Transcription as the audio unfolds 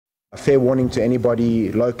A fair warning to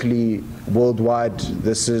anybody locally, worldwide,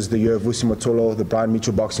 this is the year of Vusimotolo, the Brian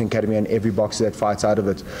Mitchell Boxing Academy, and every boxer that fights out of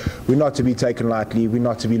it. We're not to be taken lightly, we're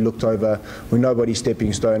not to be looked over, we're nobody's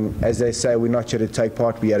stepping stone. As they say, we're not here to take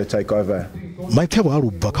part, we're here to take over. Maithebo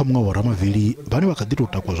aluba kamwa wa mavili bani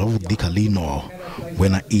wakadiruta kwa zavudika lino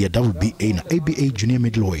wena iya WBA na ABA junior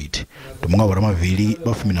middleweight tumunga wa mavili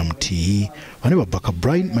bafumina mti bani wabaka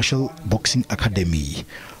Brian Mitchell Boxing Academy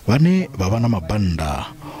bani babana mabanda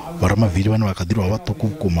varamavili vana vakadhirwa vatuku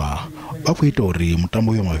kuma vakuitori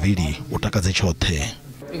mutambo yo mavili utakaze chothe.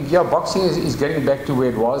 Yeah, boxing is getting back to where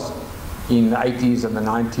it was in the 80s and the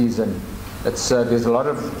 90s, and it's there's a lot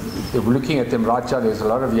of, looking at them right now, there's a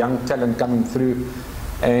lot of young talent coming through,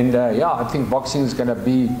 and yeah, I think boxing is going to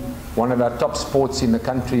be one of our top sports in the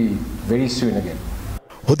country very soon again.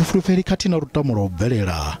 Hodufuruferi katina rutamoro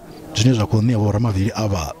belela jine zakonia varamavili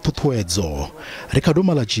ava tutuedzo Ricardo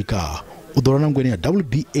Malachika udorana ngweni ya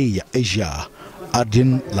WBA ya Asia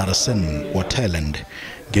Adin Larsen wa Thailand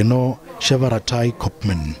geno Shevaratai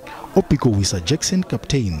Kopman opiko wisa Jackson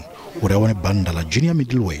captain urawane banda la junior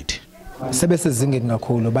middleweight sebesezingeni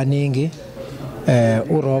kakhulu baningi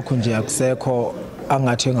uRock nje akusekho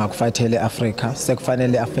angathi ngakufathele Africa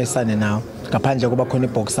sekufanele afesane nawo ngaphandle kuba khona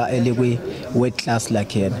iboxer elikwi weight class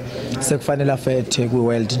like yena sekufanele afethe ku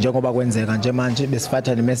world njengoba kwenzeka nje manje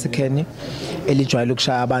besifatha neMexican elijwayele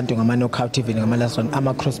ukushaya abantu ngama knockout even ngama last one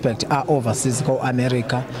ama prospect overseas ko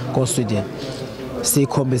America ko Sweden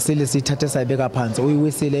sikhombisile sithathe sayibeka phansi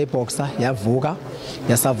uyiwisile iboxer yavuka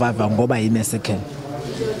yasurvive ngoba yiMexican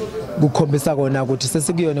kukhombisa kona ukuthi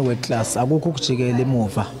sesikuyona weight class akukho ukujikela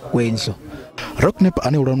emuva kwendlo. Rocknep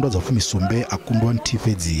ane urando zafumi sumbe akundwa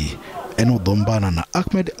ntifedzi eno dombana na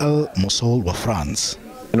Ahmed El Mossol wa France.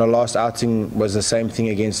 Last outing was the same thing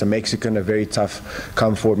against a Mexican, a very tough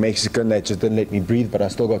come forward Mexican that just didn't let me breathe, but I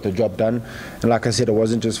still got the job done. And like I said, it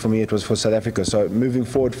wasn't just for me, it was for South Africa. So moving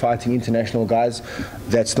forward, fighting international guys,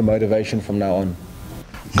 that's the motivation from now on.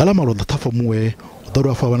 Ngalamalo datafa muwe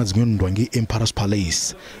udoro afawana zingondwangi Emperor's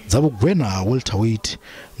Palace zabu gwena welterweight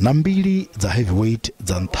na mbili za heavyweight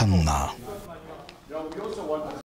za ntana.